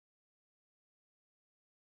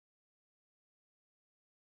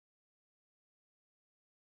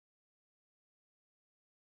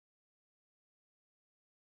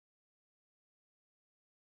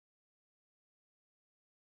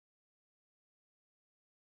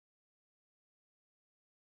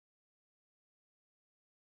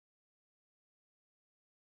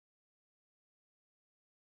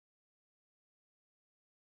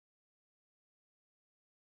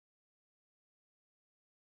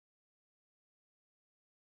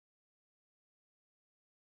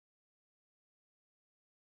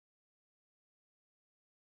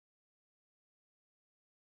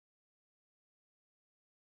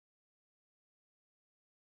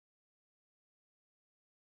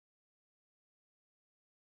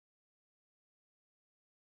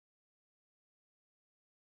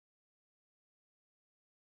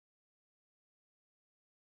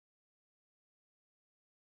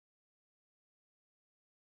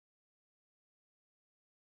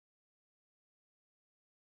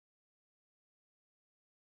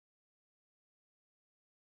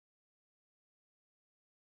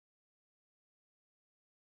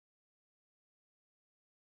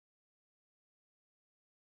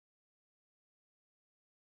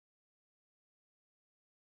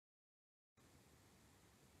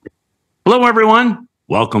Hello, everyone.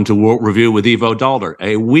 Welcome to World Review with Ivo Daalder,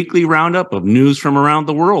 a weekly roundup of news from around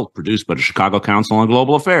the world produced by the Chicago Council on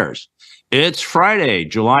Global Affairs. It's Friday,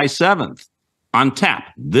 July 7th. On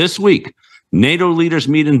tap this week, NATO leaders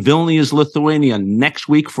meet in Vilnius, Lithuania next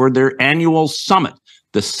week for their annual summit,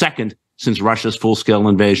 the second since Russia's full-scale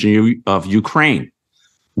invasion of Ukraine.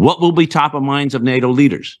 What will be top of minds of NATO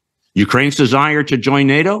leaders? Ukraine's desire to join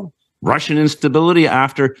NATO? Russian instability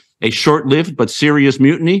after a short-lived but serious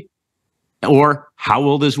mutiny? Or how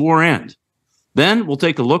will this war end? Then we'll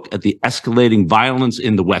take a look at the escalating violence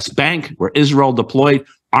in the West Bank, where Israel deployed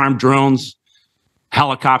armed drones,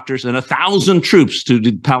 helicopters, and 1,000 troops to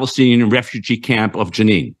the Palestinian refugee camp of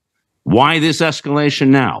Jenin. Why this escalation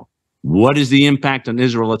now? What is the impact on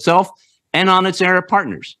Israel itself and on its Arab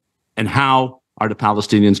partners? And how are the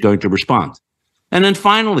Palestinians going to respond? And then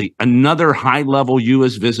finally, another high-level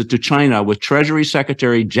U.S. visit to China with Treasury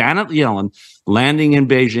Secretary Janet Yellen landing in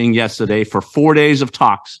Beijing yesterday for 4 days of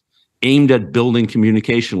talks aimed at building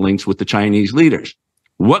communication links with the Chinese leaders.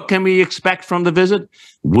 What can we expect from the visit?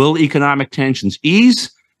 Will economic tensions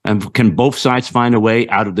ease? And can both sides find a way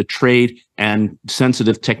out of the trade and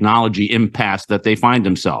sensitive technology impasse that they find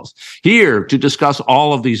themselves? Here to discuss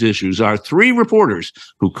all of these issues are three reporters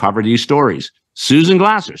who cover these stories. Susan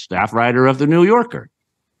Glasser, staff writer of The New Yorker,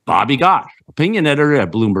 Bobby Ghosh, opinion editor at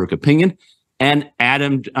Bloomberg Opinion, and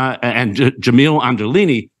Jamil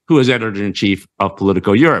Anderlini, who is editor-in-chief of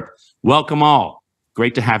Politico Europe. Welcome all.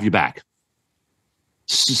 Great to have you back.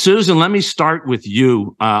 Susan, let me start with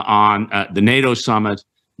you on the NATO summit,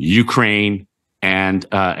 Ukraine, and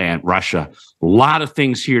Russia. A lot of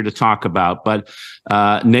things here to talk about, but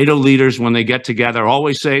NATO leaders, when they get together,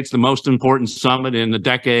 always say it's the most important summit in a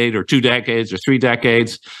decade or 2 decades or 3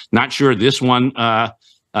 decades. Not sure this one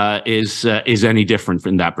is any different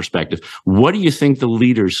from that perspective. What do you think the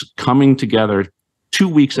leaders coming together 2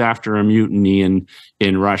 weeks after a mutiny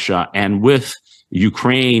in Russia and with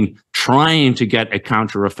Ukraine trying to get a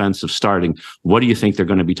counteroffensive starting, what do you think they're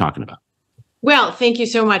going to be talking about? Well, thank you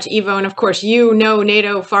so much, Ivo. And of course, you know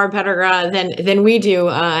NATO far better than we do,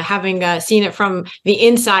 having seen it from the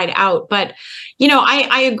inside out. But, you know,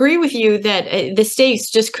 I agree with you that the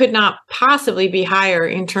stakes just could not possibly be higher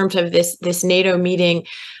in terms of this NATO meeting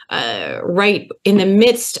right in the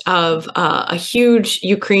midst of a huge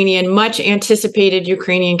much anticipated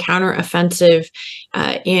Ukrainian counteroffensive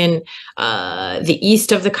in the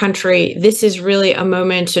east of the country. This is really a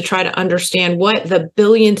moment to try to understand what the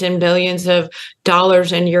billions and billions of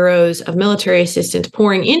dollars and euros of military assistance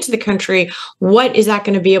pouring into the country, what is that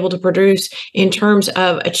going to be able to produce in terms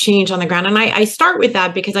of a change on the ground? And I start with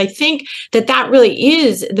that because I think that really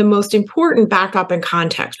is the most important backdrop and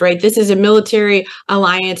context, right? This is a military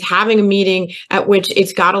alliance having a meeting at which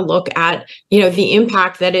it's got to look at, the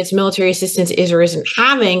impact that its military assistance is or isn't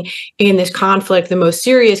having in this conflict, the most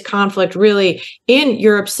serious conflict really in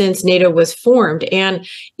Europe since NATO was formed. And,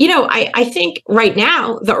 I think right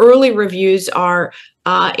now the early reviews are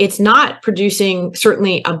it's not producing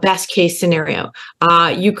certainly a best case scenario.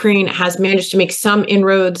 Ukraine has managed to make some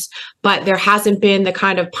inroads, but there hasn't been the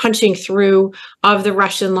kind of punching through of the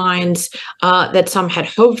Russian lines that some had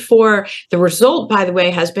hoped for. The result, by the way,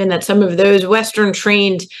 has been that some of those Western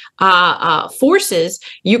trained forces,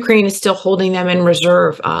 Ukraine is still holding them in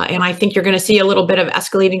reserve. And I think you're going to see a little bit of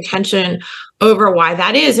escalating tension over why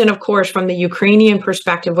that is. And of course, from the Ukrainian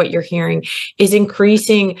perspective, what you're hearing is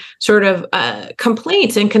increasing sort of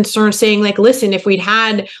complaints and concerns saying, like, listen, if we'd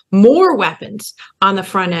had more weapons on the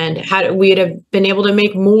front end, we'd have been able to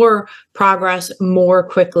make more progress more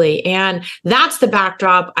quickly. And that's the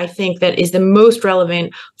backdrop, I think, that is the most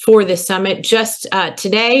relevant for this summit. Just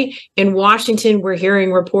today in Washington, we're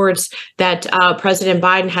hearing reports that President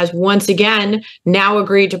Biden has once again now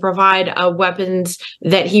agreed to provide weapons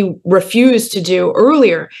that he refused to do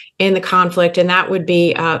earlier in the conflict. And that would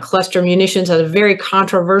be cluster munitions, a very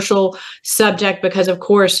controversial subject because, of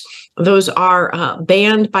course, those are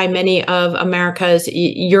banned by many of America's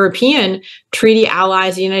European treaty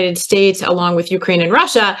allies. The United States, along with Ukraine and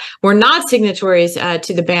Russia, were not signatories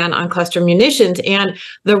to the ban on cluster munitions. And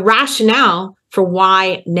the rationale for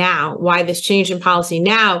why this change in policy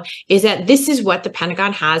now is that this is what the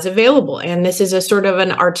Pentagon has available. And this is a sort of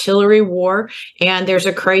an artillery war. And there's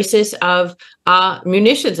a crisis of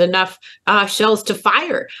munitions, enough shells to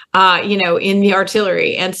fire, in the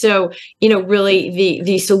artillery. And so, really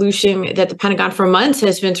the solution that the Pentagon for months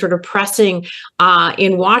has been sort of pressing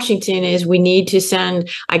in Washington is we need to send,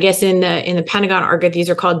 I guess in the Pentagon argot, these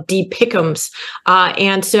are called DPICMs.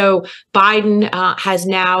 And so Biden has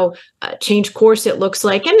now changed course, it looks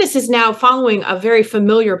like. And this is now following a very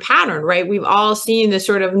familiar pattern, right? We've all seen this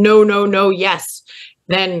sort of no, yes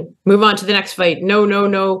then move on to the next fight. No, no,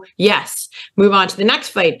 no, yes. Move on to the next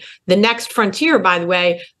fight. The next frontier, by the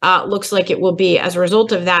way, looks like it will be, as a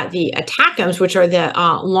result of that, the ATACMS, which are the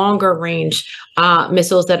longer range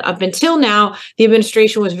missiles that up until now, the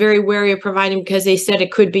administration was very wary of providing because they said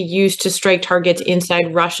it could be used to strike targets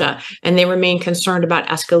inside Russia, and they remain concerned about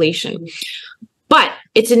escalation. But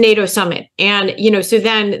it's a NATO summit. And, so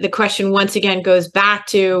then the question once again goes back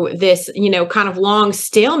to this, kind of long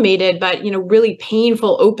stalemated, but, really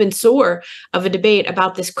painful open sore of a debate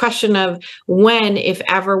about this question of when, if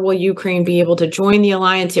ever, will Ukraine be able to join the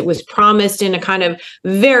alliance? It was promised in a kind of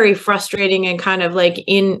very frustrating and kind of like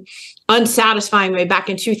unsatisfying way. Back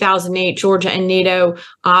in 2008, Georgia and NATO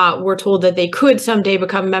were told that they could someday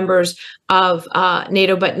become members of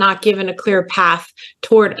NATO, but not given a clear path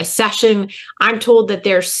toward accession. I'm told that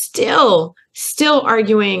they're still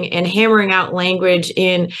arguing and hammering out language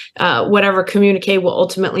in whatever communique will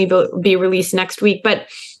ultimately be released next week. But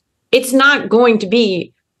it's not going to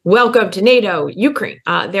be welcome to NATO, Ukraine.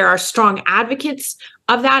 There are strong advocates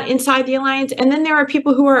of that inside the alliance. And then there are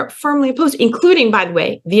people who are firmly opposed, including, by the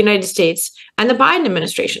way, the United States and the Biden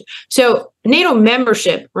administration. So NATO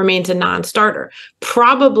membership remains a non-starter.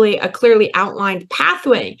 Probably a clearly outlined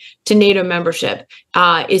pathway to NATO membership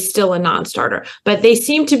is still a non-starter. But they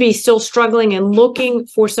seem to be still struggling and looking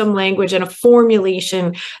for some language and a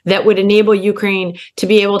formulation that would enable Ukraine to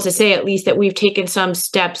be able to say at least that we've taken some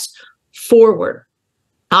steps forward.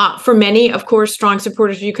 For many, of course, strong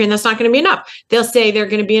supporters of Ukraine, that's not going to be enough. They'll say they're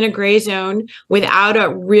going to be in a gray zone without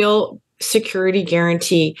a real security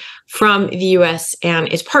guarantee from the U.S. and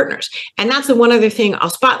its partners. And that's the one other thing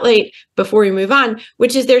I'll spotlight before we move on,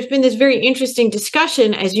 which is there's been this very interesting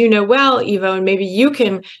discussion, as you know well, Ivo, and maybe you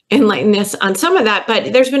can enlighten us on some of that,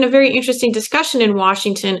 but there's been a very interesting discussion in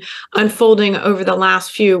Washington unfolding over the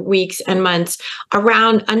last few weeks and months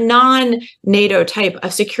around a non-NATO type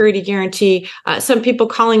of security guarantee, some people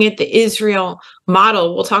calling it the Israel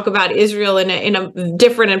model. We'll talk about Israel in a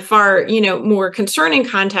different and far, more concerning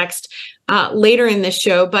context later in this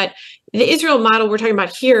show. But the Israel model we're talking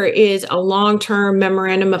about here is a long-term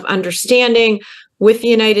memorandum of understanding with the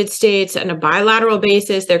United States on a bilateral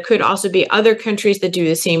basis. There could also be other countries that do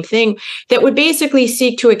the same thing that would basically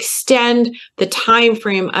seek to extend the time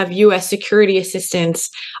frame of U.S. security assistance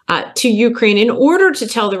to Ukraine in order to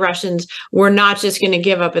tell the Russians we're not just going to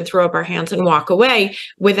give up and throw up our hands and walk away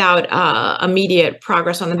without immediate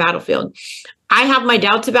progress on the battlefield. I have my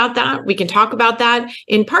doubts about that. We can talk about that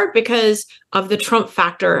in part because of the Trump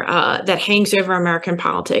factor that hangs over American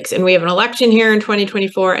politics. And we have an election here in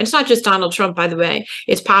 2024. And it's not just Donald Trump, by the way.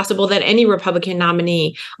 It's possible that any Republican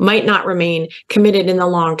nominee might not remain committed in the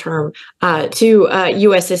long term to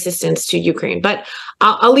U.S. assistance to Ukraine. But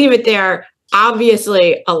I'll leave it there.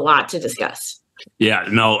 Obviously, a lot to discuss. Yeah,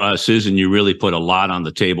 no, Susan, you really put a lot on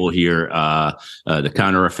the table here. The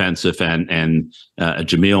counteroffensive and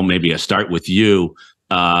Jamil, maybe I start with you.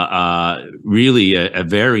 Really a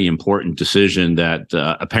very important decision that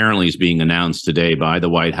apparently is being announced today by the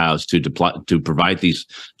White House to provide these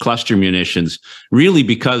cluster munitions, really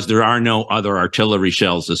because there are no other artillery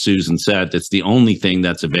shells, as Susan said. It's the only thing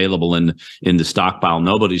that's available in the stockpile.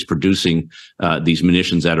 Nobody's producing these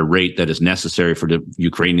munitions at a rate that is necessary for the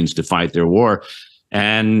Ukrainians to fight their war.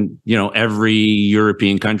 And, every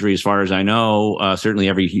European country, as far as I know, certainly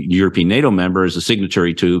every European NATO member is a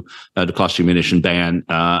signatory to the cluster munition ban.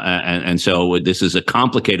 And so this is a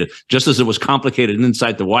complicated, just as it was complicated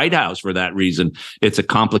inside the White House for that reason, it's a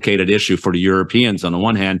complicated issue for the Europeans. On the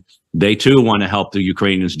one hand, they too want to help the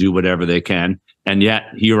Ukrainians do whatever they can. And yet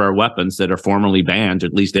here are weapons that are formally banned,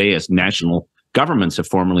 at least they as national governments have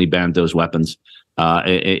formally banned those weapons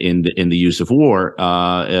in the use of war,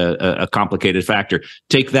 a complicated factor.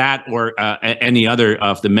 Take that or any other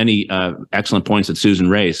of the many excellent points that Susan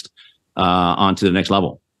raised on to the next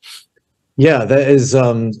level. Yeah, there is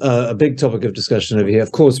a big topic of discussion over here.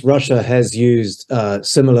 Of course, Russia has used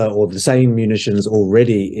similar or the same munitions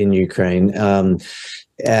already in Ukraine,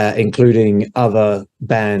 including other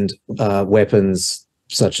banned weapons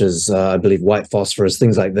such as, I believe, white phosphorus,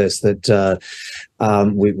 things like this, that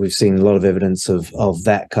we've seen a lot of evidence of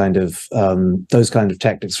that kind of, those kind of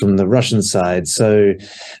tactics from the Russian side. So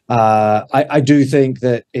I do think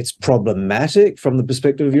that it's problematic from the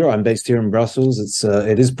perspective of Europe. I'm based here in Brussels.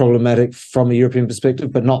 It is problematic from a European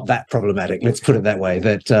perspective, but not that problematic. Let's put it that way,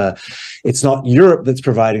 that it's not Europe that's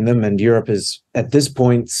providing them, and Europe is, at this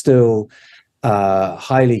point, still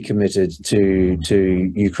highly committed to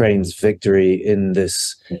Ukraine's victory in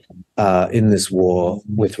this war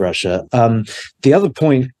with Russia. The other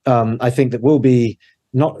point I think that will be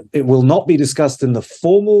it will not be discussed in the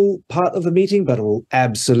formal part of the meeting, but it will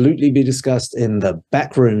absolutely be discussed in the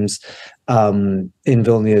back rooms in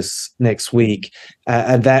Vilnius next week.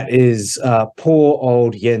 And that is poor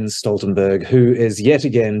old Jens Stoltenberg, who is yet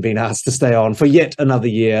again being asked to stay on for yet another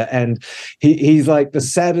year. And he's like the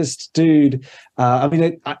saddest dude. I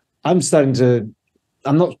mean,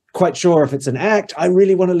 I'm not quite sure if it's an act. I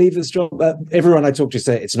really want to leave this job. Everyone I talk to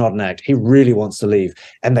say it's not an act. He really wants to leave,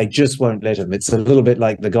 and they just won't let him. It's a little bit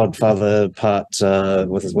like The Godfather part.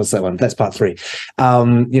 What's that one? That's part 3.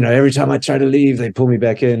 Every time I try to leave, they pull me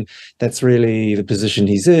back in. That's really the position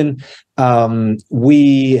he's in.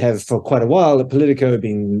 We have for quite a while at Politico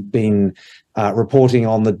been reporting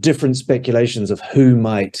on the different speculations of who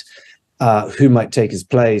might take his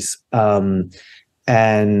place,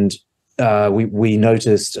 and we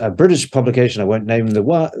noticed a British publication, I won't name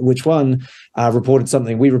which one, reported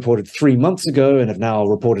something we reported 3 months ago and have now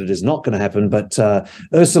reported is not going to happen. But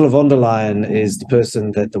Ursula von der Leyen is the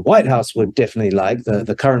person that the White House would definitely like,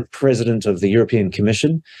 the current president of the European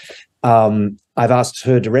Commission. I've asked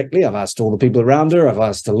her directly. I've asked all the people around her. I've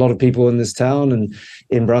asked a lot of people in this town and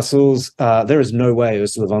in Brussels. There is no way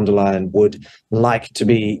Ursula von der Leyen would like to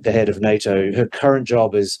be the head of NATO. Her current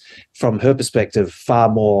job is, from her perspective, far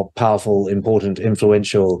more powerful, important,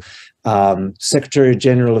 influential. Secretary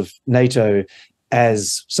General of NATO,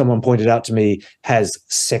 as someone pointed out to me, has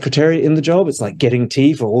secretary in the job. It's like getting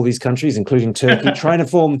tea for all these countries, including Turkey, trying to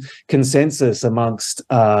form consensus amongst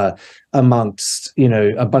a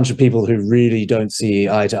bunch of people who really don't see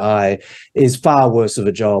eye to eye, is far worse of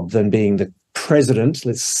a job than being the president.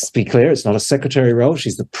 Let's be clear, it's not a secretary role.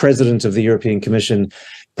 She's the president of the European Commission,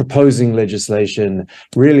 proposing legislation,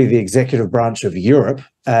 really the executive branch of Europe.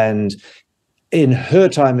 And in her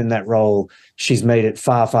time in that role, she's made it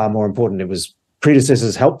far, far more important. It was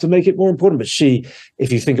predecessors helped to make it more important, but she,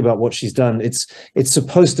 if you think about what she's done, it's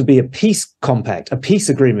supposed to be a peace compact, a peace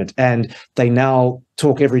agreement, and they now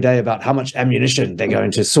talk every day about how much ammunition they're going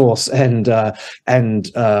to source and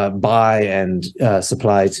buy and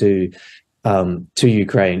supply to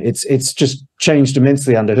Ukraine. It's just changed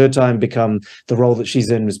immensely under her time. The role that she's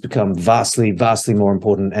in has become vastly, vastly more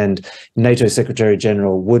important. And NATO Secretary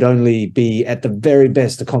General would only be, at the very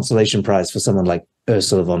best, a consolation prize for someone like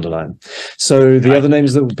Ursula von der Leyen. So the other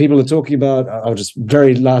names that people are talking about, I'll just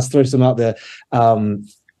very last throw some out there.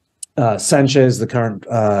 Sanchez, the current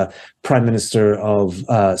Prime Minister of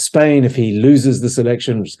Spain, if he loses this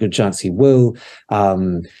election, which is a good chance he will,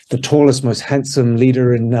 the tallest, most handsome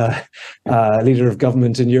leader of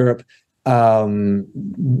government in Europe.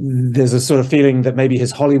 There's a sort of feeling that maybe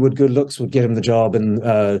his Hollywood good looks would get him the job, and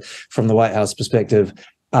from the White House perspective.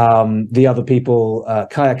 The other people,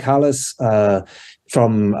 Kaja Kallas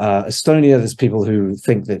from Estonia, there's people who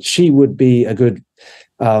think that she would be a good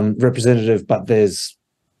representative, but there's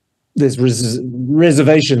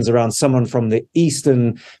reservations around someone from the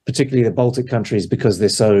Eastern, particularly the Baltic countries, because they're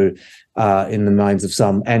so in the minds of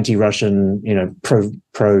some anti-Russian,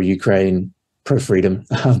 pro-Ukraine, pro-freedom.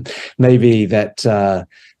 Maybe that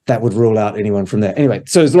would rule out anyone from there. Anyway,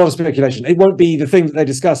 so there's a lot of speculation. It won't be the thing that they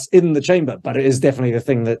discuss in the chamber, but it is definitely the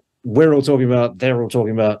thing that we're all talking about, they're all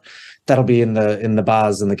talking about. That'll be in the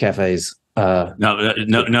bars and the cafes.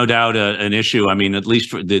 No doubt an issue. I mean, at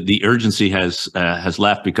least the urgency has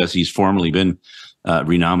left because he's formally been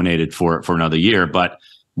renominated for another year. But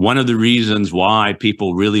one of the reasons why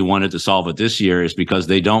people really wanted to solve it this year is because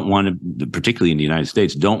they don't want to, particularly in the United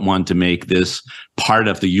States, don't want to make this part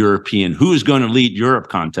of the European who's going to lead Europe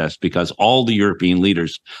contest, because all the European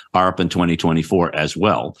leaders are up in 2024 as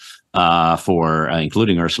well.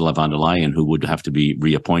 Including Ursula von der Leyen, who would have to be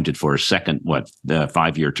reappointed for a second,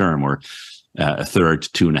 5-year term, or a third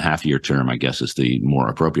 2.5-year term, I guess is the more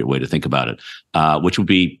appropriate way to think about it, which would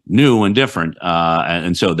be new and different.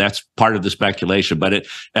 And so that's part of the speculation. But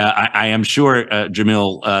I am sure,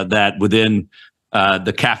 Jamil, that within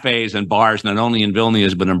the cafes and bars, not only in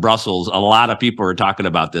Vilnius, but in Brussels, a lot of people are talking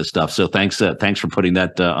about this stuff. So thanks for putting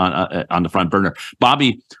that on the front burner.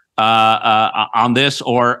 Bobby, on this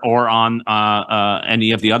or on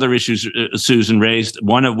any of the other issues Susan raised,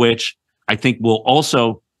 one of which I think will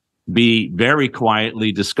also be very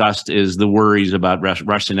quietly discussed is the worries about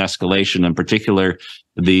Russian escalation, in particular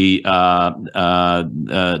the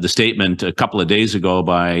statement a couple of days ago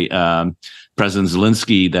by President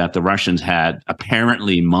Zelensky that the Russians had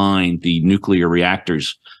apparently mined the nuclear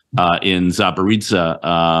reactors in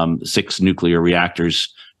Zaporizhzhia, 6 nuclear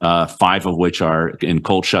reactors, 5 of which are in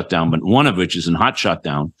cold shutdown, but one of which is in hot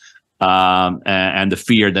shutdown, and the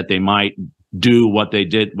fear that they might do what they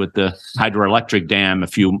did with the hydroelectric dam a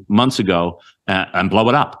few months ago and blow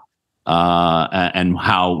it up. and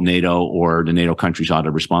how NATO or the NATO countries ought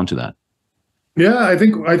to respond to that. Yeah, I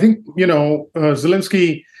think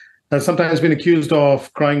Zelensky has sometimes been accused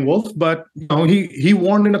of crying wolf, but he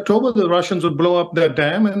warned in October the Russians would blow up that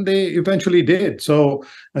dam, and they eventually did. So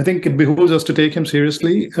I think it behooves us to take him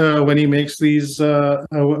seriously when he makes these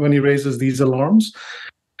when he raises these alarms,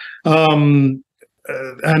 and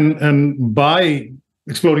by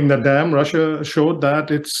exploding that dam, Russia showed that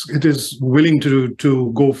it is willing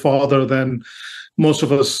to go farther than most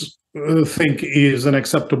of us think is an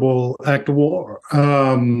acceptable act of war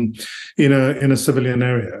in a civilian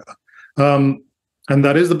area. And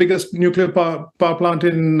that is the biggest nuclear power plant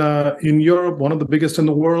in Europe, one of the biggest in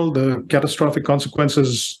the world. The catastrophic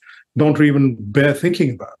consequences don't even bear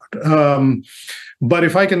thinking about. But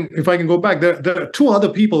if I can go back, there are two other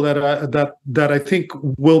people that I think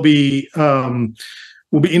will be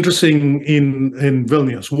interesting in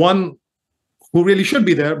Vilnius. One who really should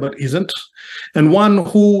be there but isn't, and one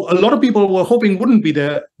who a lot of people were hoping wouldn't be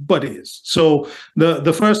there but is. So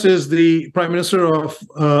the first is the Prime Minister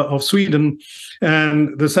of Sweden,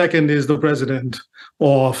 and the second is the President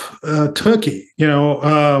of Turkey.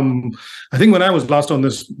 I think when I was last on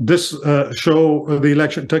this show,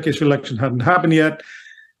 the Turkish election hadn't happened yet.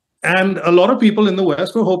 And a lot of people in the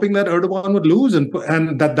West were hoping that Erdogan would lose, and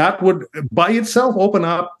that would by itself open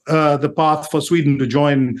up the path for Sweden to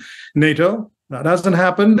join NATO. That hasn't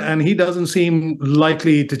happened, and he doesn't seem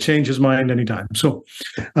likely to change his mind anytime. So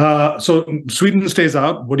Sweden stays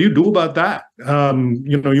out. What do you do about that?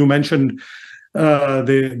 You mentioned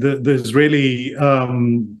the Israeli.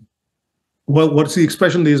 What's the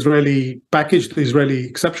expression? The Israeli package, the Israeli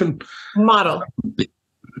exception model.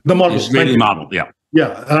 The model. Israeli model. Yeah.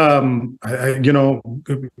 Yeah.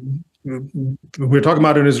 We're talking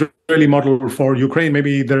about an Israeli model for Ukraine.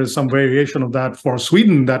 Maybe there is some variation of that for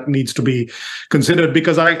Sweden that needs to be considered,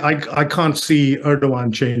 because I can't see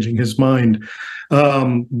Erdogan changing his mind.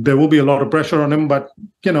 There will be a lot of pressure on him, but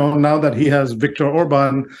now that he has Viktor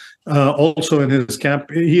Orban also in his camp,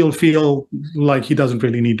 he'll feel like he doesn't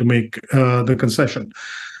really need to make the concession.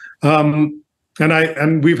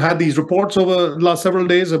 And we've had these reports over the last several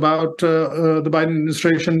days about the Biden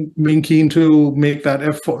administration being keen to make that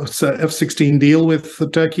F-16 deal with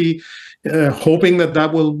Turkey, hoping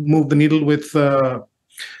that will move the needle with Erdogan.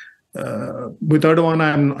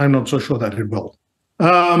 I'm not so sure that it will.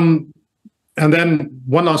 And then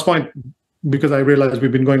one last point, because I realize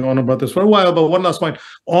we've been going on about this for a while, but one last point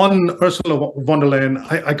on Ursula von der Leyen.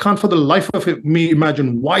 I can't for the life of me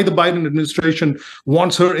imagine why the Biden administration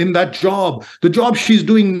wants her in that job. The job she's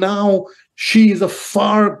doing now, she's a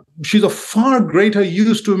far greater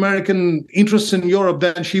use to American interests in Europe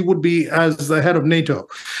than she would be as the head of NATO.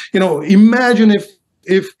 Imagine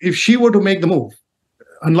if she were to make the move,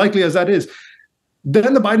 unlikely as that is.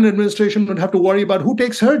 Then the Biden administration would have to worry about who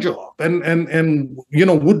takes her job, and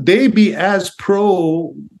would they be as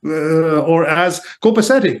pro or as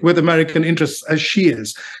copacetic with American interests as she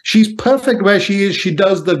is? She's perfect where she is. She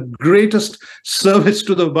does the greatest service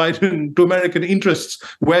to American interests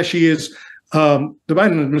where she is. The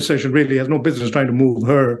Biden administration really has no business trying to move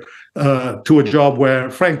her to a job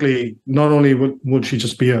where, frankly, not only would she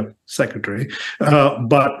just be a secretary,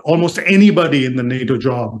 but almost anybody in the NATO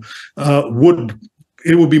job would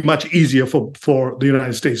be much easier for the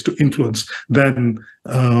United States to influence than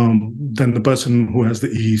the person who has the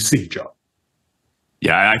EEC job.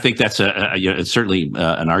 Yeah, I think that's it's certainly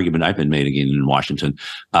an argument I've been making in Washington.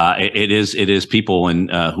 It is people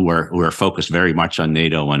who are focused very much on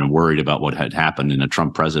NATO and are worried about what had happened in a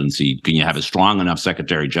Trump presidency. Can you have a strong enough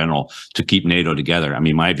Secretary General to keep NATO together? I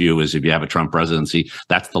mean, my view is if you have a Trump presidency,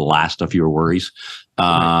 that's the last of your worries.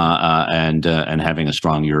 And having a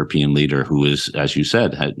strong European leader who is, as you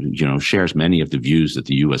said, shares many of the views that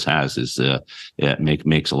the U.S. has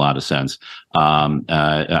makes a lot of sense. I'm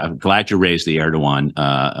glad you raised the Erdogan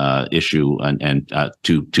issue, and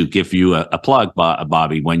to give you a plug,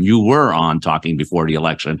 Bobby. When you were on talking before the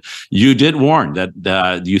election, you did warn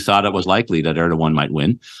that you thought it was likely that Erdogan might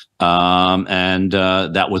win. And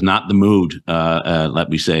that was not the mood, let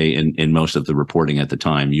me say, in most of the reporting at the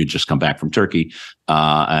time. You'd just come back from Turkey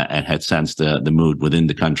and had sensed the mood within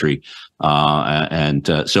the country.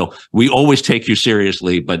 So we always take you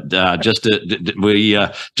seriously, but just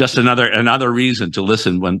another reason to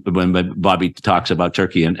listen when Bobby talks about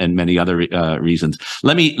Turkey and many other reasons.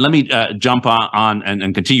 Let me jump on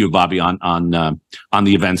and continue, Bobby, on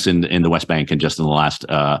the events in the West Bank and just in the last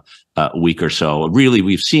week or so. Really,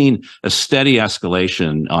 we've seen a steady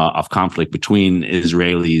escalation of conflict between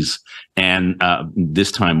Israelis and this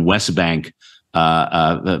time West Bank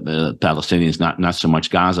Palestinians, not so much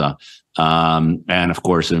Gaza. And of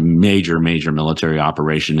course, a major military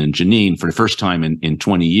operation in Jenin for the first time in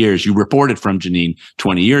 20 years. You reported from Jenin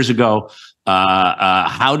 20 years ago.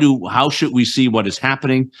 How should we see what is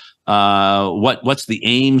happening? What's the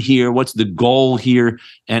aim here? What's the goal here?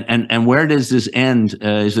 And where does this end?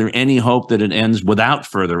 Is there any hope that it ends without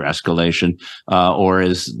further escalation, or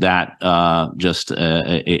is that just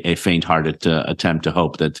a faint-hearted attempt to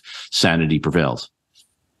hope that sanity prevails?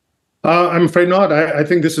 I'm afraid not. I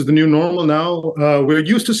think this is the new normal now. We're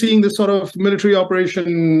used to seeing this sort of military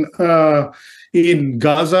operation in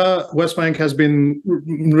Gaza. West Bank has been,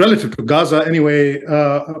 relative to Gaza anyway,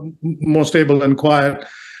 more stable and quiet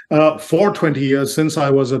for 20 years since I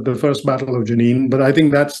was at the first Battle of Jenin. But I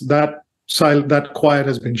think that quiet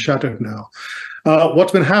has been shattered now.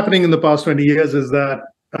 What's been happening in the past 20 years is that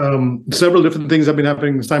several different things have been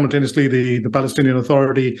happening simultaneously. The Palestinian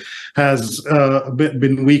Authority has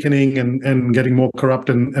been weakening and getting more corrupt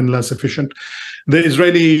and less efficient. The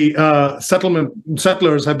Israeli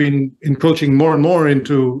settlers have been encroaching more and more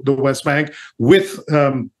into the West Bank with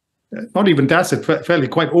not even tacit, fairly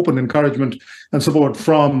quite open encouragement and support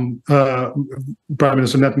from Prime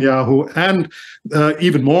Minister Netanyahu, and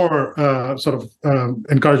even more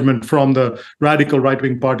encouragement from the radical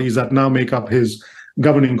right-wing parties that now make up his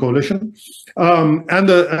governing coalition, and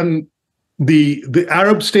the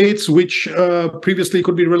Arab states, which previously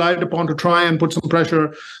could be relied upon to try and put some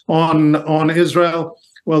pressure on Israel.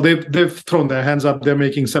 Well, they've thrown their hands up. They're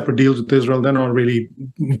making separate deals with Israel. They're not really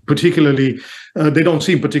particularly. They don't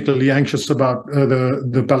seem particularly anxious about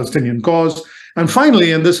the Palestinian cause. And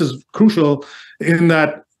finally, and this is crucial, in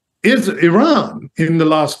that Iran in the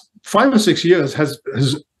last 5 or 6 years has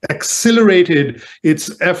accelerated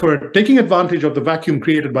its effort, taking advantage of the vacuum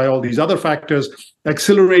created by all these other factors,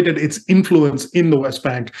 accelerated its influence in the West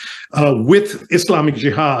Bank with Islamic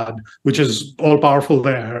Jihad, which is all powerful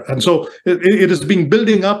there. And so it has been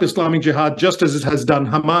building up Islamic Jihad just as it has done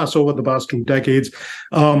Hamas over the past 2 decades.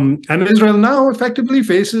 And Israel now effectively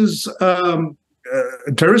faces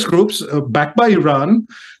terrorist groups backed by Iran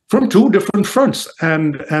from 2 different fronts.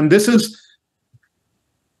 And this is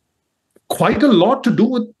quite a lot to do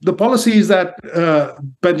with the policies that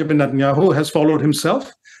Benjamin Netanyahu has followed himself.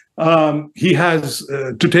 He has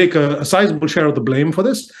to take a sizable share of the blame for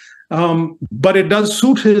this. But it does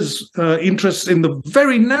suit his interests in the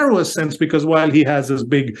very narrowest sense, because while he has this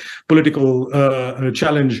big political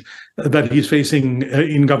challenge that he's facing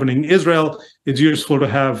in governing Israel, it's useful to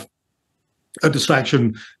have a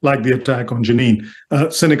distraction like the attack on Jenin,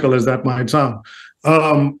 cynical as that might sound.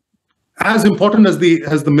 As important as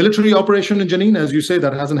the military operation in Jenin, as you say,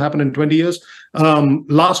 that hasn't happened in 20 years.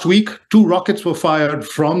 Last week, 2 rockets were fired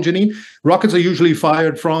from Jenin. Rockets are usually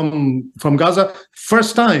fired from Gaza.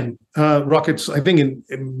 First time rockets, I think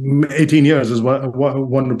in 18 years is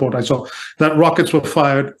one report I saw, that rockets were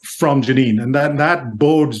fired from Jenin. And that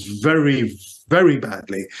bodes very, very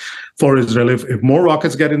badly for Israel. If more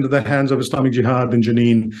rockets get into the hands of Islamic Jihad in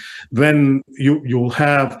Jenin, then you'll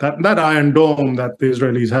have that Iron Dome that the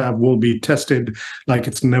Israelis have will be tested like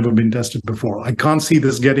it's never been tested before. I can't see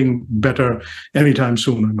this getting better anytime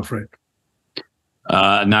soon, I'm afraid.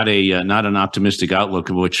 Not an optimistic outlook,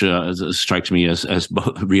 which strikes me as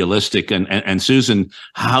both realistic. And Susan,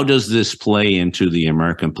 how does this play into the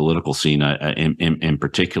American political scene in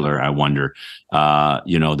particular? I wonder.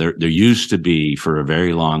 There used to be for a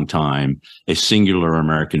very long time a singular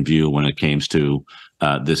American view when it came to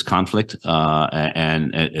this conflict,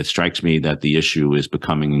 and it strikes me that the issue is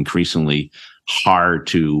becoming increasingly hard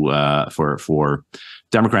for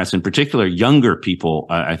Democrats, in particular, younger people,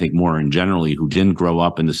 I think more in generally, who didn't grow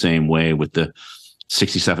up in the same way with the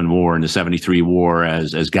 67 war and the 73 war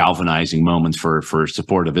as galvanizing moments for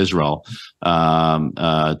support of Israel,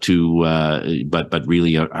 but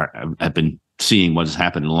really have been seeing what has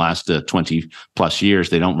happened in the last 20 plus years.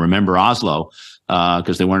 They don't remember Oslo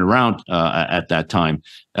because they weren't around at that time.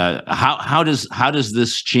 How does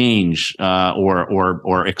this change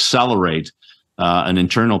or accelerate an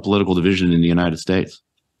internal political division in the United States?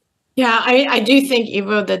 Yeah, I do think,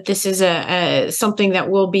 Ivo, that this is something that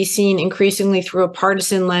will be seen increasingly through a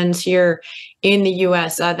partisan lens here in the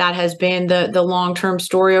U.S. That has been the long-term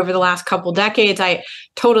story over the last couple decades. I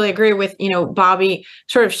totally agree with, Bobby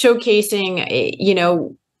sort of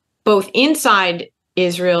showcasing, both inside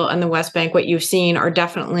Israel and the West Bank. What you've seen are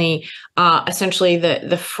definitely essentially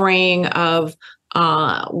the fraying of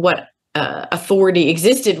what authority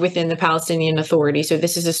existed within the Palestinian Authority. So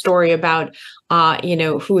this is a story about,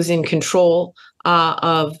 who's in control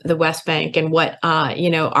of the West Bank and what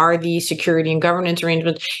are the security and governance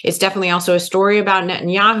arrangements. It's definitely also a story about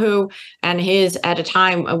Netanyahu and his, at a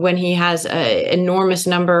time when he has an enormous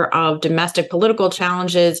number of domestic political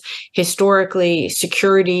challenges. Historically,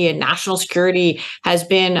 security and national security has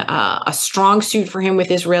been a strong suit for him with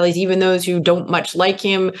Israelis, even those who don't much like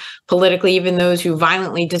him politically, even those who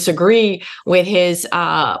violently disagree with his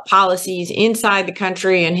policies inside the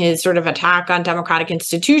country and his sort of attack on democratic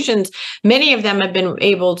institutions. Many of them have been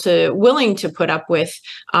willing to put up with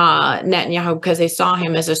Netanyahu because they saw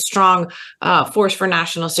him as a strong force for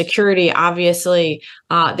national security. Obviously,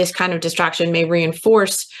 this kind of distraction may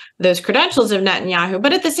reinforce those credentials of Netanyahu,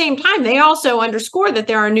 but at the same time, they also underscore that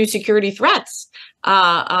there are new security threats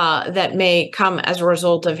that may come as a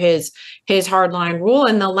result of his hardline rule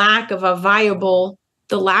and the lack of a viable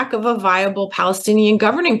Palestinian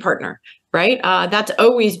governing partner. Right. That's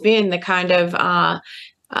always been the kind of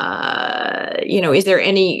is there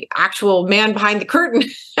any actual man behind the curtain?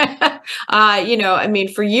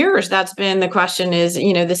 For years, that's been the question is, the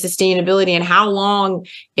sustainability and how long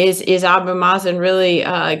is Abu Mazen really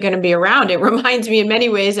going to be around? It reminds me in many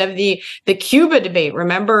ways of the Cuba debate.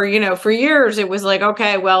 Remember, for years, it was like,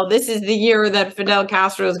 okay, well, this is the year that Fidel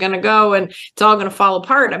Castro is going to go and it's all going to fall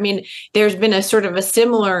apart. There's been a sort of a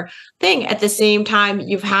similar thing. At the same time,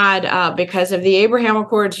 you've had, because of the Abraham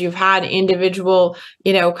Accords, you've had individual,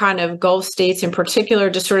 kind of Gulf states in particular,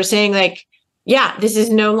 just sort of saying like, yeah, this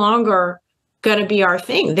is no longer going to be our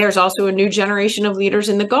thing. There's also a new generation of leaders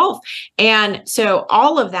in the Gulf. And so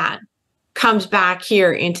all of that comes back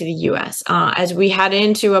here into the U.S. As we head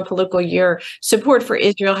into a political year, support for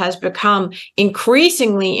Israel has become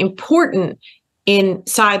increasingly important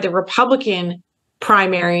inside the Republican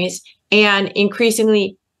primaries and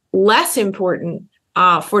increasingly less important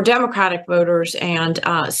for Democratic voters. And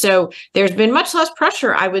so there's been much less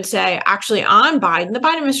pressure, I would say, actually on Biden. The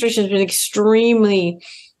Biden administration has been extremely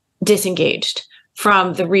disengaged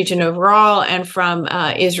from the region overall and from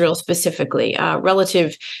Israel specifically,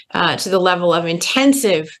 relative to the level of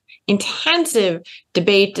intensive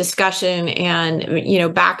debate, discussion,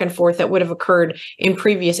 and back and forth that would have occurred in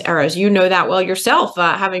previous eras. You know that well yourself,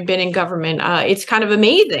 having been in government. It's kind of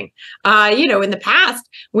amazing. In the past,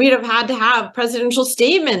 we'd have had to have presidential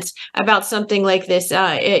statements about something like this,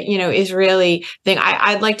 Israeli thing.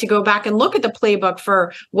 I'd like to go back and look at the playbook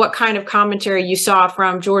for what kind of commentary you saw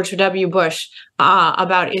from George W. Bush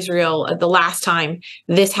about Israel the last time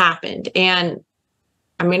this happened. And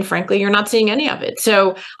frankly, you're not seeing any of it.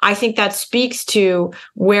 So I think that speaks to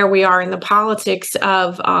where we are in the politics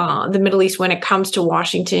of the Middle East when it comes to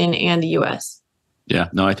Washington and the U.S. Yeah,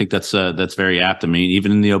 no, I think that's very apt.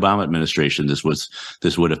 Even in the Obama administration, this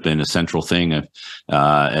would have been a central thing.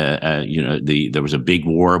 There was a big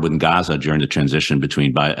war in Gaza during the transition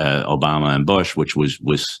between Obama and Bush, which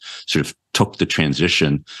was sort of took the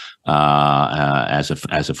transition as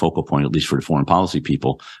a focal point, at least for the foreign policy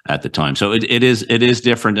people at the time. So it is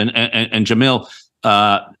different. And Jamil,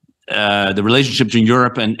 the relationship between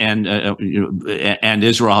Europe and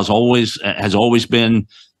Israel has always been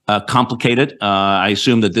complicated. I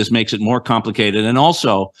assume that this makes it more complicated. And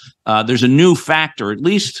also, there's a new factor, at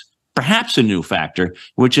least perhaps a new factor,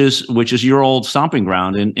 which is your old stomping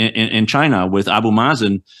ground in China, with Abu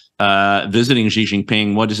Mazen visiting Xi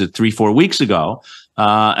Jinping, 3-4 weeks ago,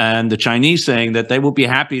 and the Chinese saying that they will be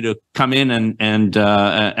happy to come in and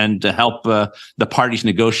to help the parties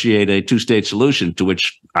negotiate a two-state solution. To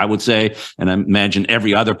which I would say, and I imagine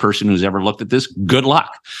every other person who's ever looked at this, good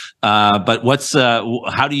luck. But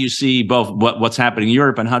how do you see both what's happening in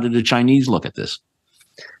Europe and how do the Chinese look at this?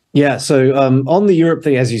 Yeah, so on the Europe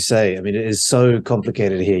thing, as you say, it is so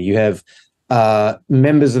complicated here. You have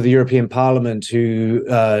members of the European Parliament who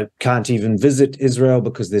can't even visit Israel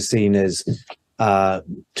because they're seen as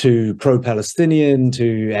too pro-Palestinian,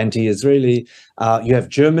 too anti-Israeli. You have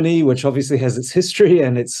Germany, which obviously has its history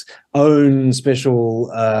and its own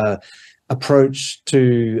special approach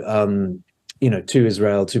to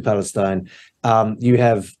Israel, to Palestine. You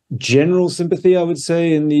have general sympathy, I would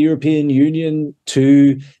say, in the European Union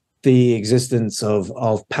to the existence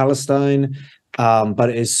of Palestine. But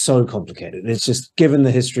it is so complicated. It's just, given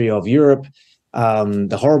the history of Europe,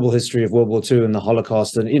 the horrible history of World War II and the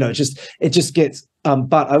Holocaust, and it just gets.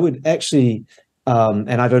 But I would actually,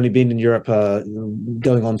 and I've only been in Europe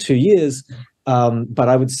going on 2 years, but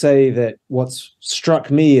I would say that what's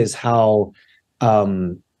struck me is how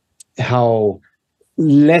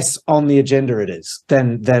less on the agenda it is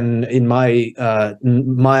than in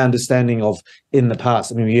my understanding of in the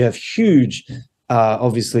past. You have huge.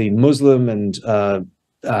 Obviously, Muslim and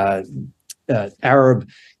Arab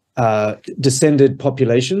descended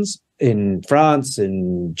populations in France,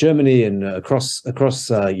 in Germany, and across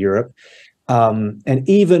Europe. And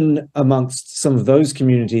even amongst some of those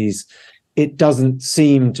communities, it doesn't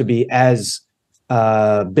seem to be as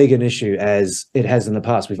big an issue as it has in the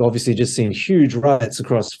past. We've obviously just seen huge riots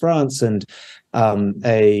across France, and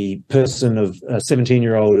a person of a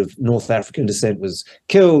 17-year-old of North African descent was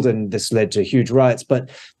killed, and this led to huge riots. But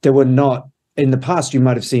there were not, in the past, you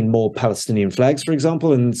might have seen more Palestinian flags, for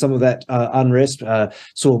example, and some of that unrest,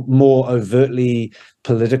 saw more overtly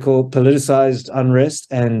politicized unrest.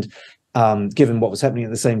 And given what was happening at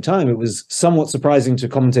the same time, it was somewhat surprising to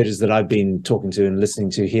commentators that I've been talking to and listening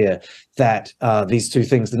to here that these two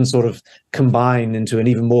things didn't sort of combine into an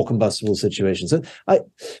even more combustible situation. So,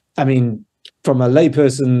 I mean, from a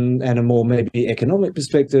layperson and a more maybe economic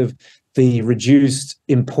perspective, the reduced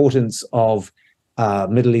importance of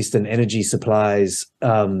Middle Eastern energy supplies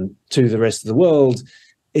to the rest of the world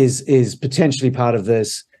is potentially part of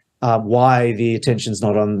this. Why the attention's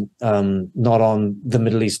not on the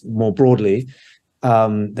Middle East more broadly.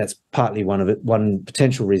 That's partly one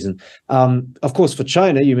potential reason. Of course, for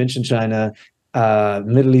China, you mentioned China.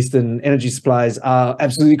 Middle Eastern energy supplies are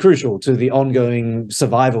absolutely crucial to the ongoing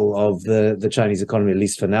survival of the Chinese economy, at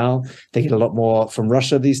least for now. They get a lot more from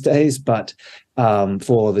Russia these days, but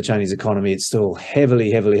for the Chinese economy, it's still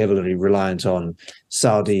heavily reliant on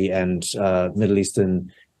Saudi and Middle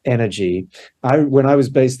Eastern energy. When I was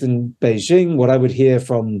based in Beijing, what I would hear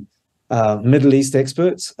from Middle East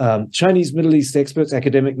experts, Chinese Middle East experts,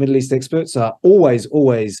 academic Middle East experts, are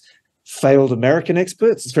always failed American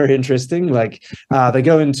experts. It's very interesting. Like they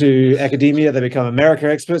go into academia, they become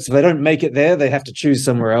America experts. If they don't make it there, they have to choose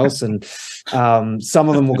somewhere else. And some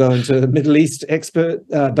of them will go into the Middle East expert,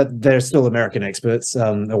 but they're still American experts,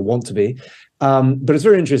 or want to be. But it's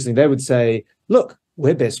very interesting. They would say, look,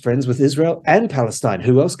 we're best friends with Israel and Palestine.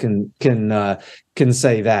 Who else can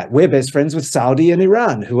say that? We're best friends with Saudi and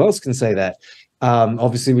Iran. Who else can say that?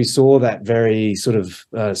 Obviously, we saw that very sort of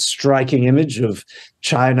striking image of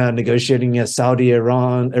China negotiating a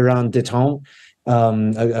Saudi-Iran détente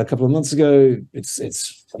a couple of months ago.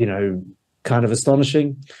 It's kind of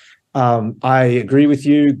astonishing. I agree with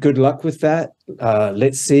you. Good luck with that.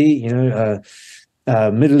 Let's see.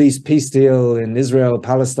 Middle East peace deal in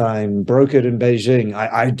Israel-Palestine brokered in Beijing.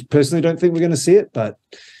 I personally don't think we're going to see it, but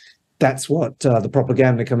that's what the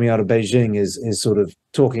propaganda coming out of Beijing is sort of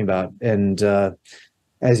talking about. And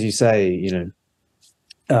as you say,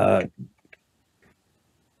 good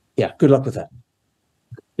luck with that.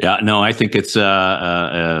 Yeah, no, I think it's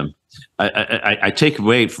I take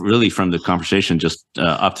away really from the conversation just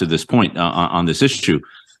up to this point on this issue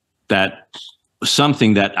that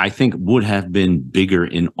something that I think would have been bigger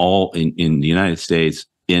in the United States,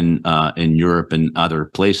 in Europe and other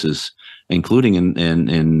places, including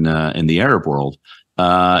in the Arab world,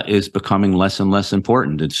 is becoming less and less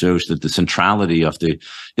important. It shows that the centrality of the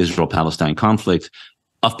Israel-Palestine conflict,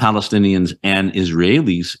 of Palestinians and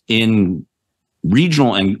Israelis in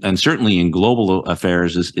regional and certainly in global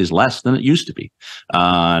affairs is less than it used to be.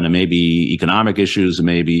 And it may be economic issues, it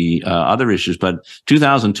may be other issues, but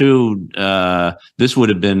 2002, this would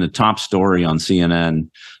have been the top story on CNN,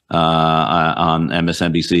 on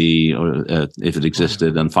MSNBC, or if it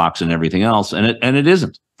existed, on Fox and everything else, and it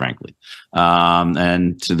isn't, frankly.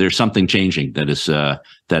 And so there's something changing that is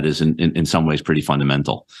in some ways pretty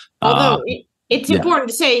fundamental. Although it's important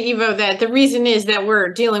to say, Ivo, that the reason is that we're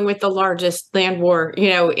dealing with the largest land war,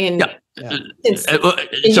 in. Yeah.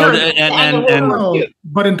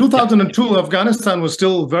 But in 2002, Afghanistan was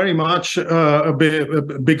still very much a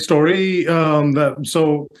big story. That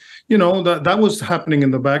was happening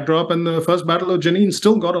in the backdrop, and the First Battle of Jenin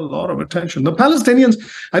still got a lot of attention. The Palestinians,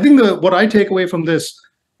 I think what I take away from this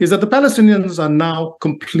is that the Palestinians are now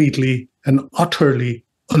completely and utterly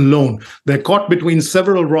alone. They're caught between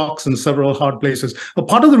several rocks and several hard places. A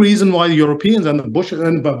part of the reason why the Europeans and the Bush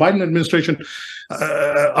and Biden administration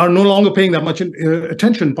are no longer paying that much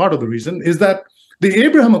attention, part of the reason is that the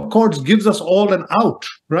Abraham Accords gives us all an out,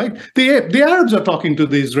 right? The Arabs are talking to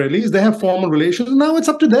the Israelis. They have formal relations. Now it's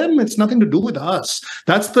up to them. It's nothing to do with us.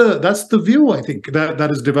 That's the view, I think,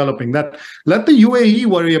 that is developing. That let the UAE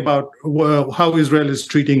worry about how Israel is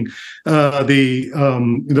treating the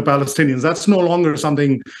Palestinians. That's no longer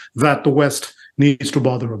something that the West needs to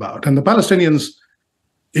bother about. And the Palestinians,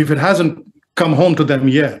 if it hasn't come home to them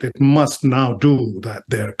yet, it must now do that.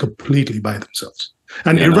 They're completely by themselves.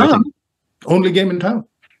 And Iran. Only game in town.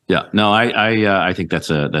 Yeah, no, I think that's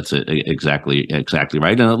exactly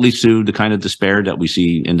right, and it leads to the kind of despair that we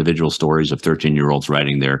see individual stories of 13-year-olds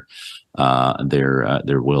writing their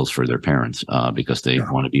their wills for their parents because they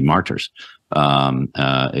want to be martyrs.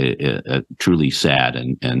 Truly sad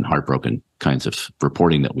and heartbroken kinds of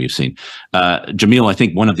reporting that we've seen. Jamil, I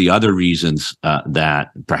think one of the other reasons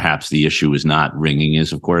that perhaps the issue is not ringing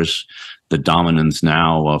is, of course, the dominance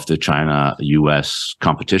now of the China-U.S.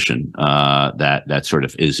 competition that sort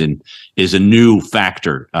of is a new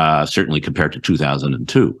factor, certainly compared to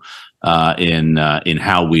 2002. In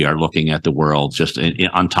how we are looking at the world, just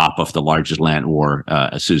on top of the largest land war,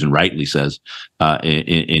 as Susan rightly says,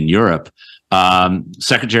 in Europe.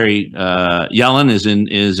 Secretary Yellen is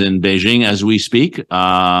in Beijing as we speak.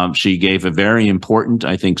 She gave a very important,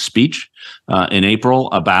 I think, speech in April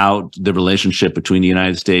about the relationship between the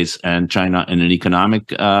United States and China in an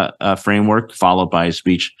economic framework, followed by a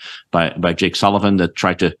speech by Jake Sullivan that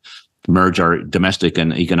tried to merge our domestic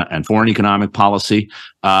and foreign economic policy.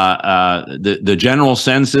 The general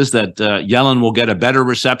sense is that Yellen will get a better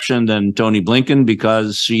reception than Tony Blinken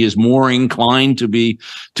because she is more inclined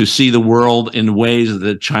to see the world in ways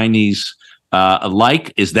that Chinese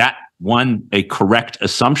like. Is that one, a correct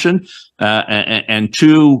assumption? And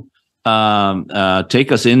two,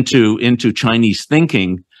 take us into Chinese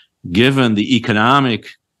thinking, given the economic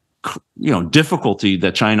difficulty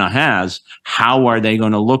that China has. How are they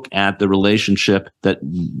going to look at the relationship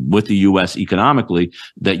with the U.S. economically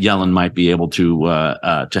that Yellen might be able to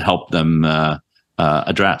help them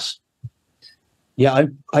address? Yeah,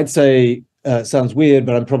 I'd say sounds weird,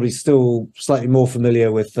 but I'm probably still slightly more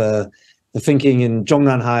familiar with the thinking in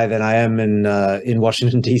Zhongnanhai than I am in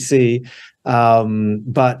Washington D.C.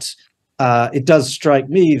 But it does strike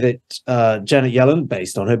me that Janet Yellen,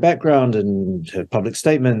 based on her background and her public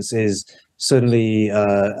statements, is certainly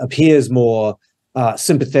appears more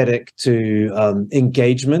sympathetic to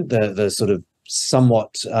engagement, the sort of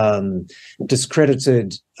somewhat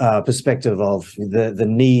discredited perspective of the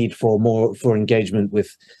need for engagement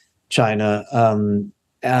with China.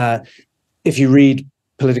 If you read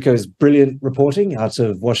Politico's brilliant reporting out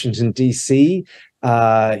of Washington, D.C.,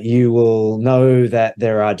 you will know that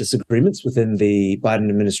there are disagreements within the Biden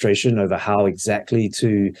administration over how exactly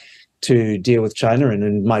to deal with China. And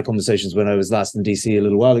in my conversations when I was last in DC a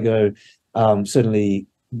little while ago, certainly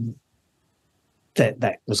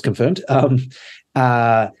that was confirmed.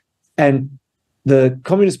 And the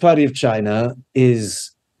Communist Party of China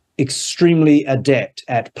is extremely adept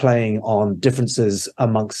at playing on differences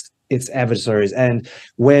amongst its adversaries. And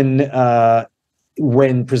when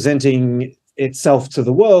presenting itself to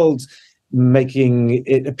the world, making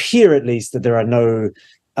it appear at least that there are no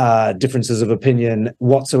differences of opinion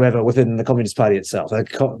whatsoever within the Communist Party itself.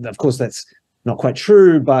 Of course, that's not quite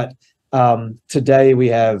true, but today we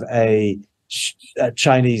have a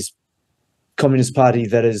Chinese Communist Party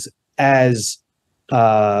that is as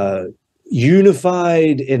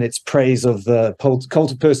unified in its praise of the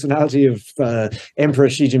cult of personality of Emperor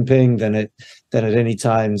Xi Jinping than at any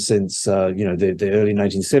time since the early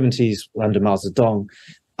 1970s under Mao Zedong.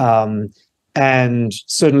 And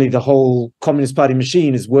certainly the whole Communist Party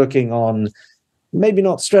machine is working on maybe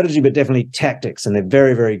not strategy, but definitely tactics. And they're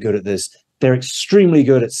very, very good at this. They're extremely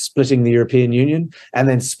good at splitting the European Union and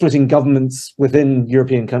then splitting governments within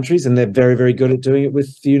European countries. And they're very, very good at doing it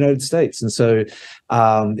with the United States. And so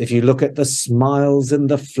if you look at the smiles and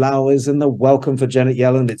the flowers and the welcome for Janet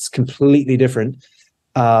Yellen, it's completely different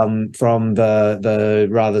from the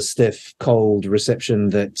rather stiff, cold reception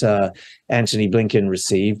that Antony Blinken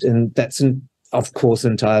received. And that's, of course,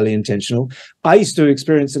 entirely intentional. I used to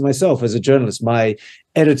experience it myself as a journalist. My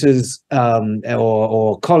editors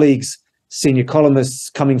or colleagues, senior columnists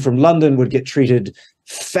coming from London would get treated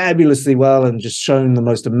fabulously well and just shown the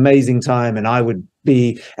most amazing time. And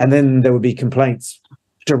and then there would be complaints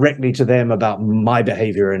directly to them about my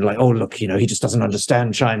behavior and like, oh, look, he just doesn't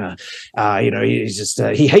understand China.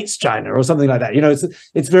 He hates China or something like that.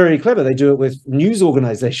 It's very clever. They do it with news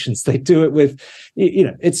organizations. They do it with,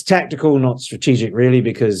 it's tactical, not strategic really,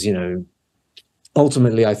 because,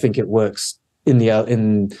 ultimately I think it works in the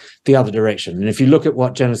other direction. And if you look at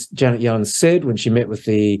what Janet Yellen said when she met with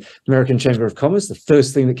the American Chamber of Commerce, the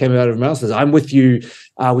first thing that came out of her mouth is, "I'm with you.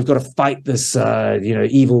 We've got to fight this,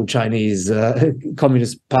 evil Chinese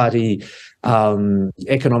Communist Party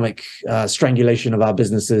economic strangulation of our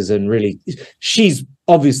businesses." And really, she's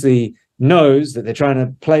obviously knows that they're trying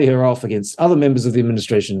to play her off against other members of the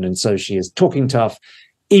administration, and so she is talking tough,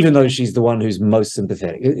 even though she's the one who's most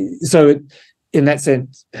sympathetic. So, in that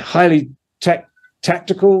sense, highly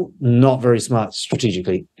tactical, not very smart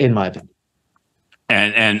strategically, in my opinion.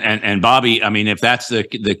 And Bobby, I mean, if that's the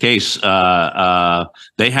case,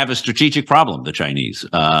 they have a strategic problem, the Chinese,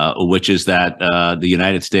 which is that the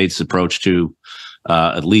United States' approach to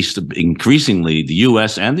at least increasingly, the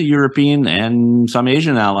U.S. and the European and some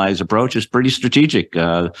Asian allies' approach is pretty strategic.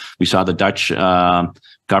 We saw the Dutch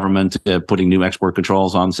government putting new export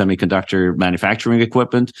controls on semiconductor manufacturing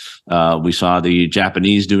equipment. We saw the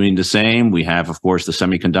Japanese doing the same. We have, of course, the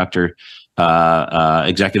semiconductor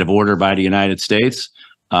executive order by the United States.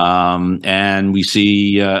 And we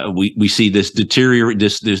see this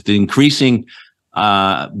the increasing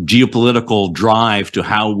geopolitical drive to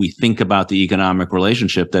how we think about the economic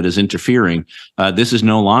relationship that is interfering. This is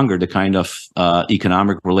no longer the kind of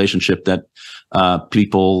economic relationship that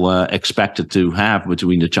people expected to have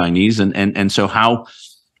between the Chinese, and so how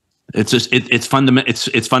it's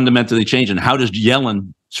fundamentally changed. And how does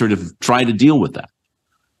Yellen sort of try to deal with that?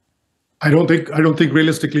 I don't think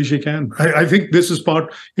realistically she can. I think this is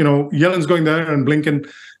part, Yellen's going there and Blinken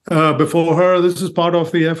before her. This is part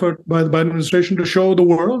of the effort by the Biden administration to show the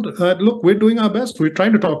world that, look, we're doing our best. We're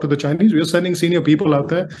trying to talk to the Chinese. We're sending senior people out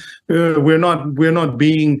there. We're not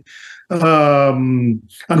being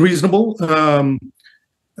unreasonable.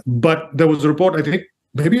 But there was a report, I think,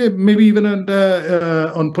 maybe even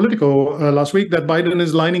on Politico last week, that Biden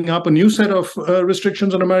is lining up a new set of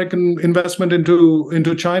restrictions on American investment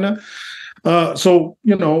into China. So,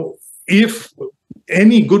 if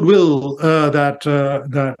any goodwill that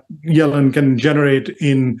Yellen can generate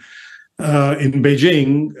in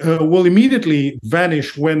Beijing will immediately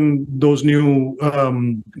vanish when those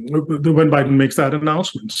when Biden makes that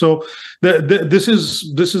announcement. So this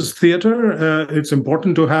is theater. It's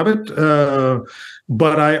important to have it,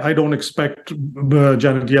 but I don't expect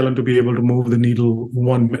Janet Yellen to be able to move the needle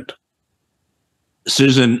one bit.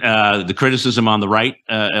 Susan, the criticism on the right,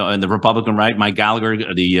 and the Republican right, Mike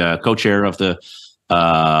Gallagher, the co-chair of the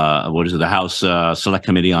the House Select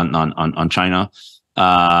Committee on China,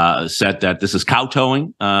 said that this is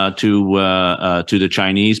kowtowing to the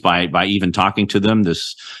Chinese by even talking to them.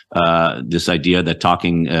 This idea that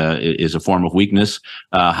talking is a form of weakness.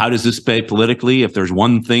 How does this play politically? If there's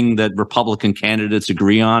one thing that Republican candidates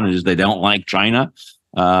agree on, is they don't like China.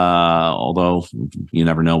 Although you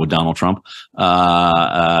never know with Donald Trump,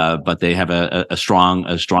 but they have a strong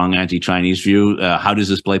anti-Chinese view. How does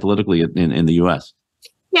this play politically in the U.S.?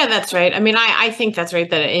 Yeah, that's right. I mean, I think that's right,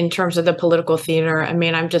 that in terms of the political theater, I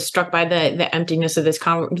mean, I'm just struck by the emptiness of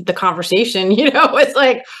the conversation. It's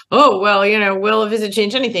like, oh, well, will a visit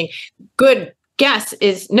change anything? Good guess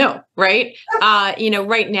is no, right?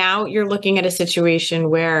 Right now you're looking at a situation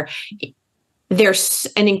where there's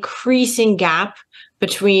an increasing gap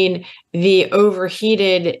between the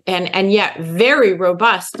overheated and yet very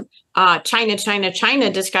robust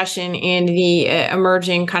China discussion in the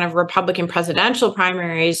emerging kind of Republican presidential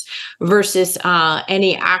primaries versus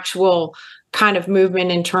any actual kind of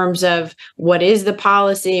movement in terms of what is the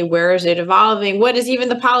policy, where is it evolving, what is even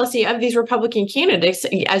the policy of these Republican candidates.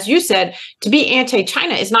 As you said, to be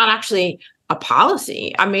anti-China is not actually a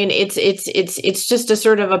policy. I mean, it's just a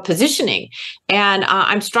sort of a positioning. And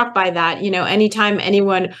I'm struck by that. Anytime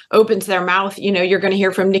anyone opens their mouth, you're going to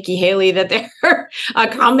hear from Nikki Haley that they're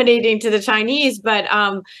accommodating to the Chinese. But,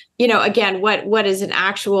 again, what is an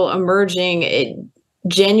actual emerging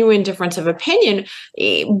genuine difference of opinion?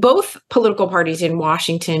 Both political parties in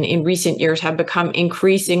Washington in recent years have become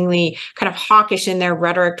increasingly kind of hawkish in their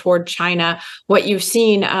rhetoric toward China. What you've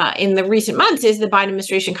seen in the recent months is the Biden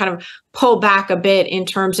administration kind of pull back a bit in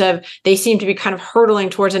terms of they seem to be kind of hurtling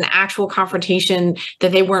towards an actual confrontation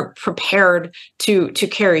that they weren't prepared to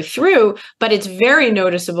carry through. But it's very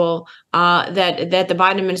noticeable that the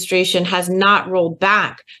Biden administration has not rolled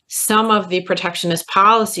back some of the protectionist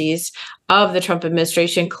policies of the Trump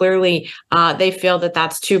administration. Clearly, they feel that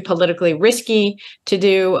that's too politically risky to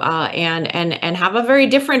do, and have a very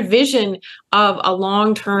different vision of a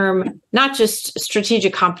long-term, not just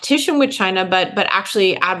strategic competition with China, but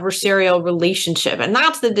actually adversarial relationship. And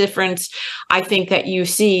that's the difference, I think, that you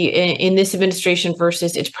see in this administration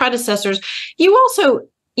versus its predecessors. You also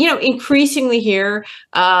increasingly here,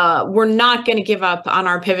 we're not going to give up on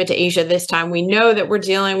our pivot to Asia this time. We know that we're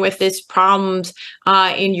dealing with these problems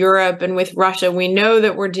in Europe and with Russia. We know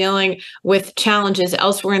that we're dealing with challenges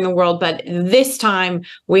elsewhere in the world, but this time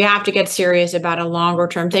we have to get serious about a longer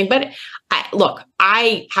term thing. But look,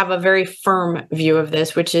 I have a very firm view of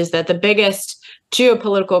this, which is that the biggest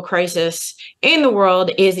geopolitical crisis in the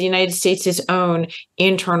world is the United States' own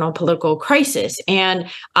internal political crisis. And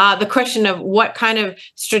the question of what kind of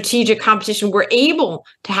strategic competition we're able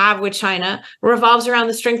to have with China revolves around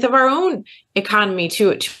the strength of our own economy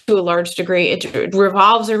to a large degree. It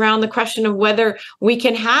revolves around the question of whether we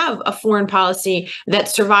can have a foreign policy that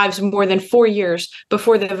survives more than 4 years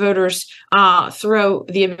before the voters throw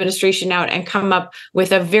the administration out and come up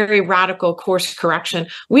with a very radical course correction.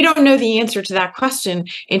 We don't know the answer to that question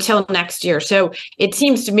until next year. So it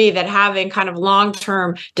seems to me that having kind of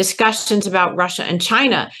long-term discussions about Russia and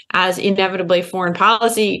China as inevitably foreign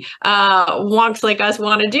policy wonks like us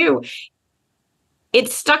want to do,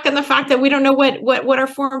 it's stuck in the fact that we don't know what our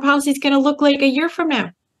foreign policy is going to look like a year from now.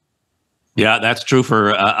 Yeah, that's true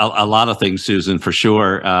for a lot of things, Susan, for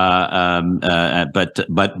sure. But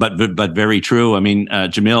very true. I mean,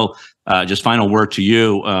 Jamil, just final word to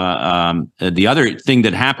you. The other thing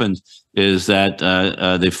that happened is that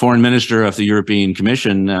the foreign minister of the European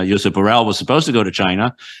Commission, Josep Borrell, was supposed to go to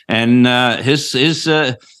China, and his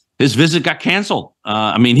visit got canceled.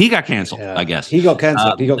 I mean, he got canceled, Yeah. I guess. He got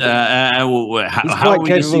canceled. He's quite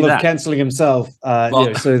capable of cancelling himself.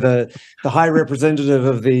 So the High Representative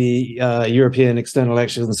of the European External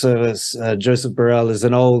Action Service, Josep Borrell, is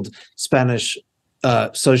an old Spanish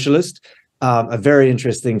socialist, a very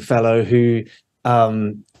interesting fellow who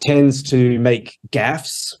tends to make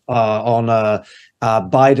gaffes on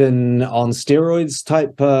Biden on steroids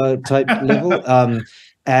type level.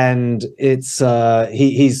 And it's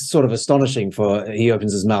he's sort of astonishing. He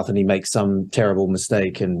opens his mouth and he makes some terrible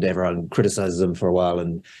mistake and everyone criticizes him for a while,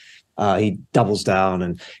 and he doubles down.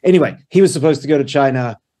 And anyway, he was supposed to go to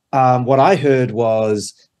China. What I heard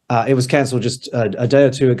was it was canceled just a day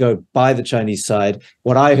or two ago by the Chinese side.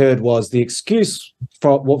 What I heard was the excuse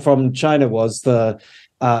from China was the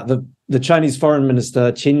Chinese foreign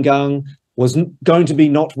minister Qin Gang was going to be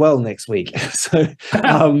not well next week. So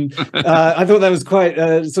I thought that was quite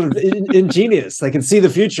sort of ingenious. They can see the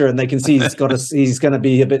future and they can see he's going to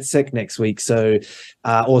be a bit sick next week. So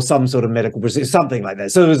or some sort of medical procedure, something like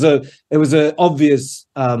that. So it was a obvious,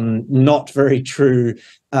 not very true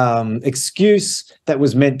excuse that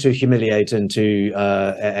was meant to humiliate and to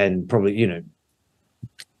and probably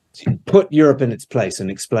put Europe in its place and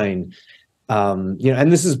explain.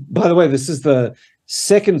 And this is, by the way, this is the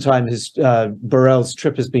second time Borrell's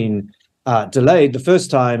trip has been delayed. The first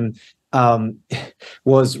time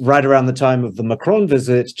was right around the time of the Macron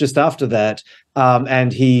visit, just after that,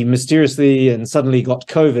 and he mysteriously and suddenly got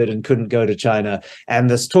COVID and couldn't go to China. And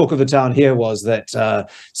this talk of the town here was that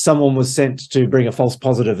someone was sent to bring a false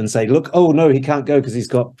positive and say, look, oh no, he can't go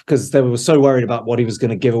because they were so worried about what he was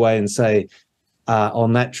going to give away and say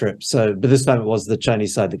on that trip. So, but this time it was the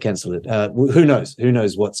Chinese side that cancelled it. Who knows? Who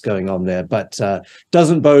knows what's going on there? But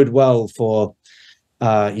doesn't bode well for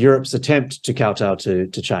Europe's attempt to kowtow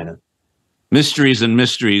to China. Mysteries and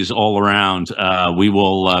mysteries all around. We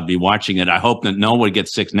will be watching it. I hope that no one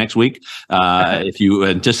gets sick next week. If you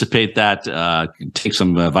anticipate that, take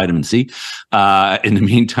some vitamin C. In the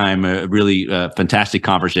meantime, a really fantastic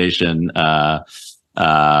conversation.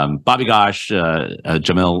 Bobby Ghosh,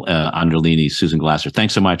 Jamil Anderlini, Susan Glasser,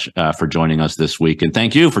 thanks so much for joining us this week. And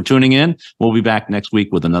thank you for tuning in. We'll be back next week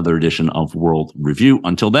with another edition of World Review.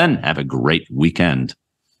 Until then, have a great weekend.